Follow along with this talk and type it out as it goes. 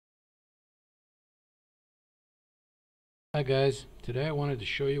Hi guys, today I wanted to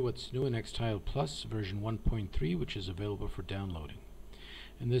show you what's new in EXTILE Plus version 1.3, which is available for downloading.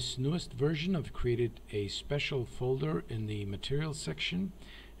 In this newest version, I've created a special folder in the materials section,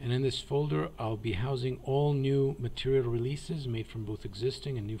 and in this folder I'll be housing all new material releases made from both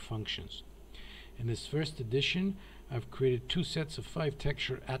existing and new functions. In this first edition, I've created two sets of 5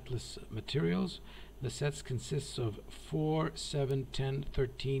 texture atlas materials. The sets consists of 4, 7, 10,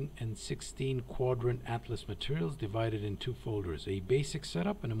 13, and 16 Quadrant Atlas materials divided in two folders, a basic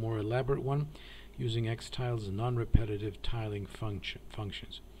setup and a more elaborate one using EXTILE's non-repetitive tiling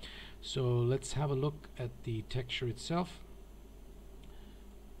functions. So let's have a look at the texture itself.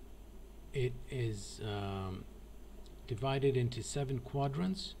 It is divided into 7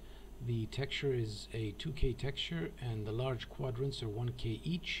 quadrants. The texture is a 2K texture, and the large quadrants are 1K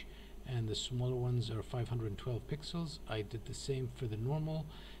each, and the smaller ones are 512 pixels. I did the same for the normal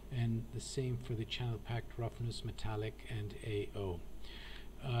and the same for the channel packed roughness, metallic, and AO.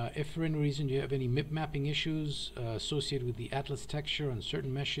 If for any reason you have any MIP mapping issues associated with the Atlas texture on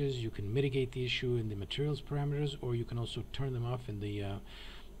certain meshes, you can mitigate the issue in the materials parameters, or you can also turn them off in the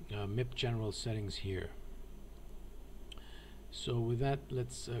MIP general settings here. So with that,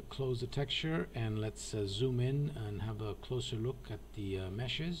 let's close the texture and let's zoom in and have a closer look at the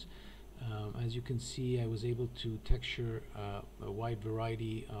meshes. As you can see, I was able to texture a wide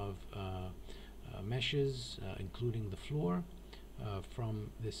variety of meshes, including the floor,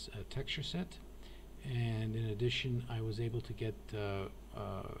 from this texture set. And in addition, I was able to get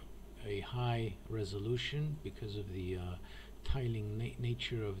a high resolution because of the tiling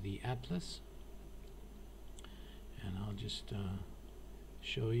nature of the Atlas. And I'll just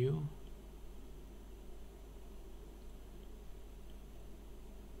show you.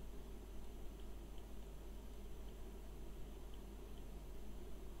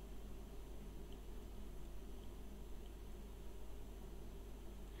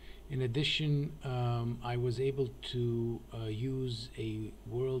 In addition, I was able to use a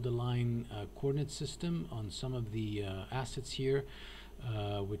world-align coordinate system on some of the assets here,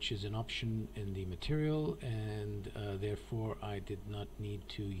 which is an option in the material, and therefore I did not need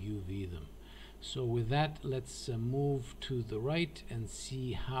to UV them. So with that, let's move to the right and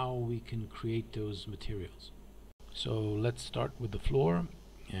see how we can create those materials. So let's start with the floor,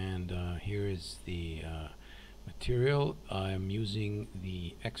 and here is the material. I'm using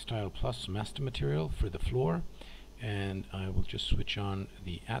the EXTILE Plus master material for the floor, and I will just switch on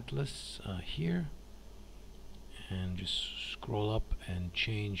the Atlas here and just scroll up and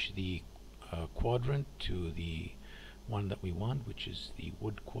change the quadrant to the one that we want, which is the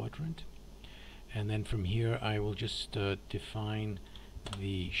wood quadrant. And then from here I will just define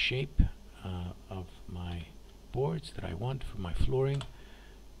the shape of my boards that I want for my flooring,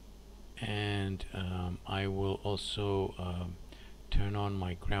 and I will also turn on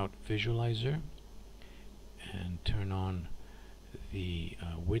my grout visualizer and turn on the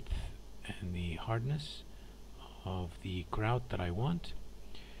width and the hardness of the grout that I want.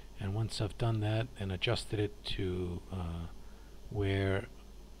 And once I've done that and adjusted it to where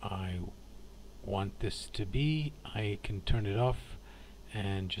I want this to be, I can turn it off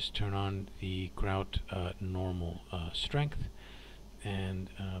and just turn on the grout normal strength, and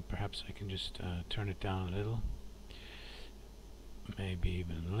perhaps I can just turn it down a little, maybe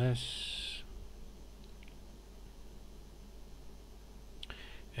even less.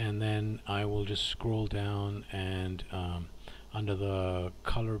 And then I will just scroll down, and under the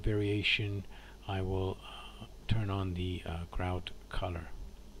color variation I will turn on the grout color,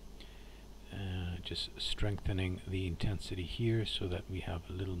 just strengthening the intensity here so that we have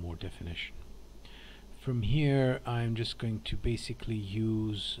a little more definition. From here I'm just going to basically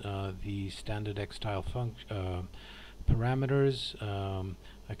use the standard EXTILE parameters.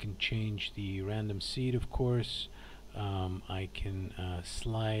 I can change the random seed, of course. I can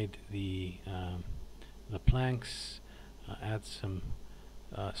slide the planks, add some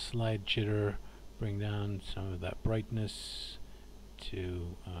slide jitter, bring down some of that brightness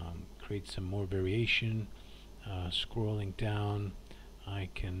to create some more variation. Scrolling down, I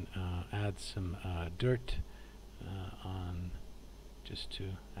can add some dirt on, just to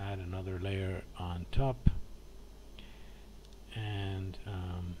add another layer on top, and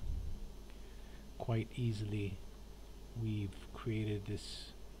quite easily we've created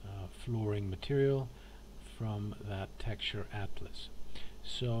this flooring material from that texture Atlas.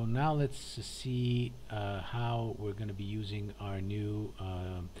 So now let's see how we're going to be using our new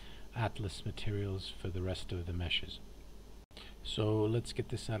Atlas materials for the rest of the meshes. So let's get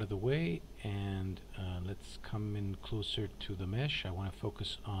this out of the way, and let's come in closer to the mesh. I want to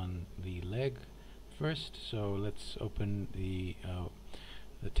focus on the leg first. So let's open the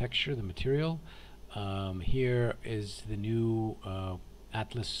texture, the material. Here is the new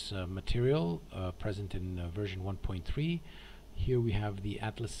Atlas material present in version 1.3. Here we have the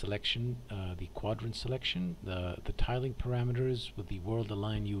Atlas selection, the quadrant selection, the tiling parameters with the world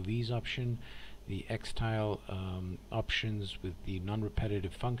align UVs option, the EXTILE options with the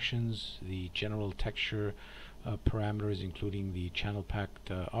non-repetitive functions, the general texture parameters including the channel packed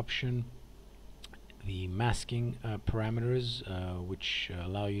option, the masking parameters which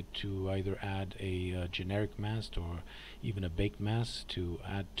allow you to either add a generic mask or even a baked mask to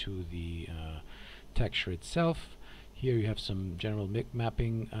add to the texture itself. Here you have some general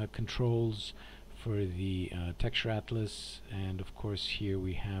mapping controls for the texture atlas, and of course here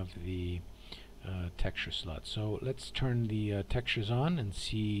we have the texture slot. So let's turn the textures on and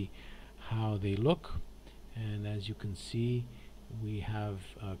see how they look. And as you can see, we have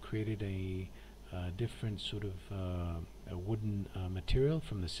created a different sort of a wooden material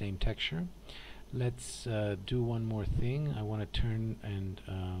from the same texture. Let's do one more thing. I want to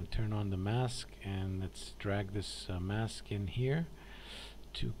turn on the mask, and let's drag this mask in here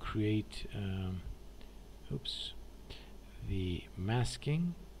to create the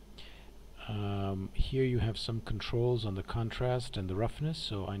masking. Here you have some controls on the contrast and the roughness,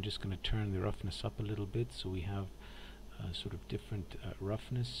 so I'm just going to turn the roughness up a little bit so we have sort of different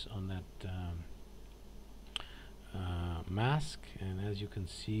roughness on that mask. And as you can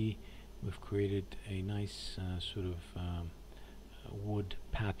see, we've created a nice sort of wood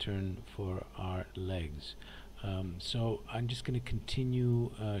pattern for our legs. So I'm just going to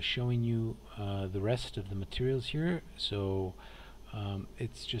continue showing you the rest of the materials here. So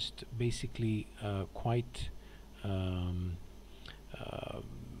it's just basically quite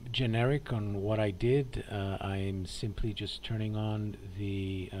generic on what I did. I'm simply just turning on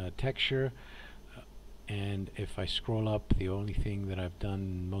the texture, and if I scroll up, the only thing that I've done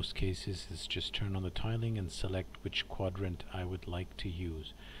in most cases is just turn on the tiling and select which quadrant I would like to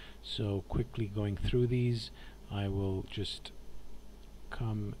use. So quickly going through these, I will just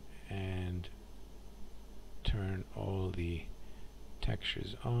come and turn all the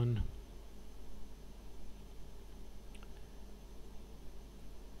textures on.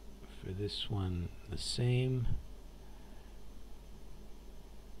 For this one, the same.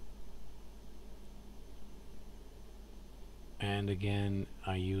 And again,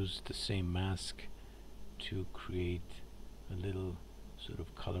 I used the same mask to create a little sort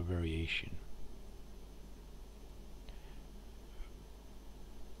of color variation.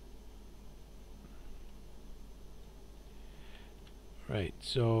 Right,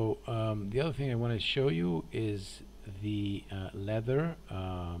 so the other thing I want to show you is the leather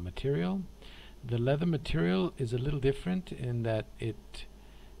material. The leather material is a little different in that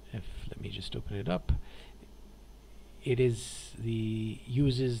let me just open it up. It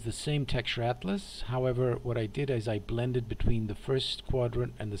uses the same texture atlas. However, what I did is I blended between the first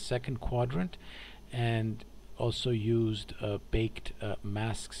quadrant and the second quadrant, and also used baked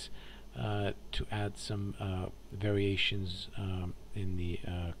masks to add some variations in the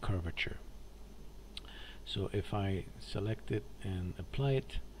curvature. So if I select it and apply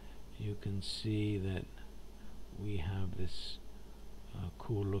it, you can see that we have this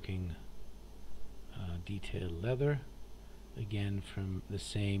cool looking detailed leather, again from the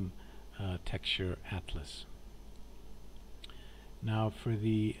same texture atlas. Now for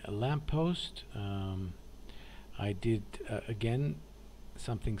the lamppost, I did again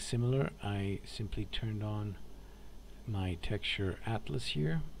something similar. I simply turned on my texture atlas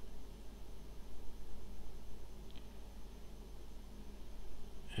here,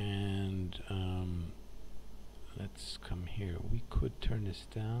 and let's come here. We could turn this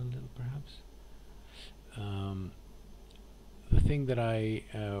down a little perhaps. The thing that I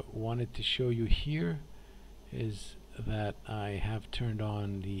wanted to show you here is that I have turned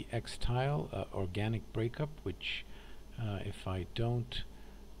on the EXTILE organic breakup, which if I don't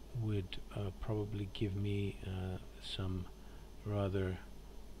would probably give me some rather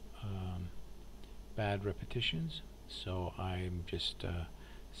bad repetitions. So I'm just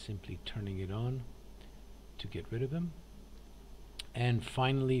simply turning it on to get rid of them. And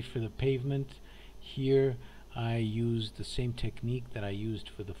finally, for the pavement, here I used the same technique that I used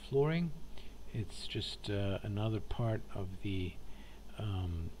for the flooring. It's just another part of the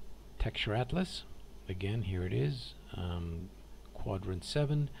texture atlas. Again, here it is, quadrant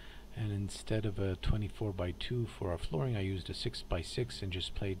 7, and instead of a 24:2 for our flooring, I used a 6:6 and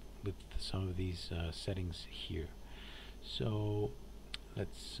just played with some of these settings here. So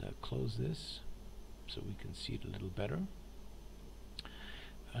let's close this so we can see it a little better.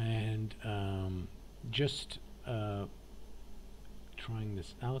 And just trying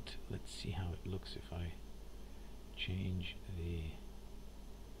this out. Let's see how it looks if I change the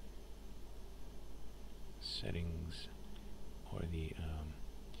settings or the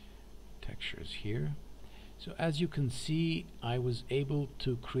textures here. So as you can see, I was able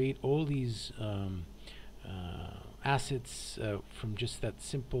to create all these assets from just that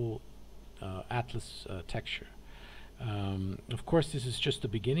simple Atlas texture. Of course, this is just the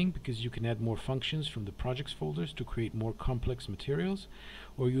beginning, because you can add more functions from the projects folders to create more complex materials,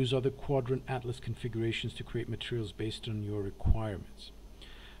 or use other Quadrant Atlas configurations to create materials based on your requirements.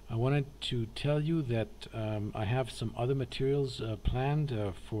 I wanted to tell you that I have some other materials planned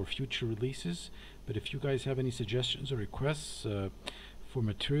for future releases, but if you guys have any suggestions or requests for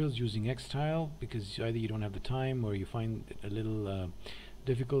materials using EXTILE, because either you don't have the time or you find it a little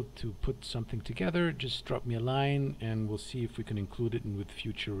difficult to put something together, just drop me a line and we'll see if we can include it in with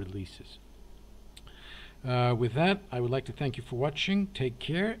future releases. With that, I would like to thank you for watching. Take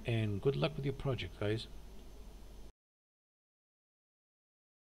care and good luck with your project, guys.